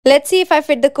Let's see if I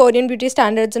fit the Korean beauty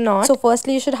standards or not. So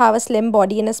firstly, you should have a slim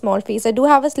body and a small face. I do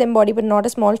have a slim body but not a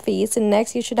small face. And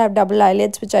next, you should have double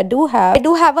eyelids, which I do have. I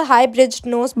do have a high bridged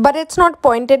nose, but it's not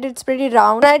pointed. It's pretty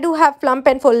round. And I do have plump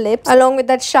and full lips along with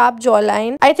that sharp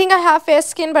jawline. I think I have fair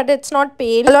skin, but it's not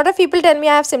pale. A lot of people tell me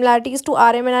I have similarities to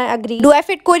RM and I agree. Do I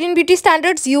fit Korean beauty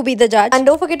standards? You be the judge. And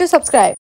don't forget to subscribe.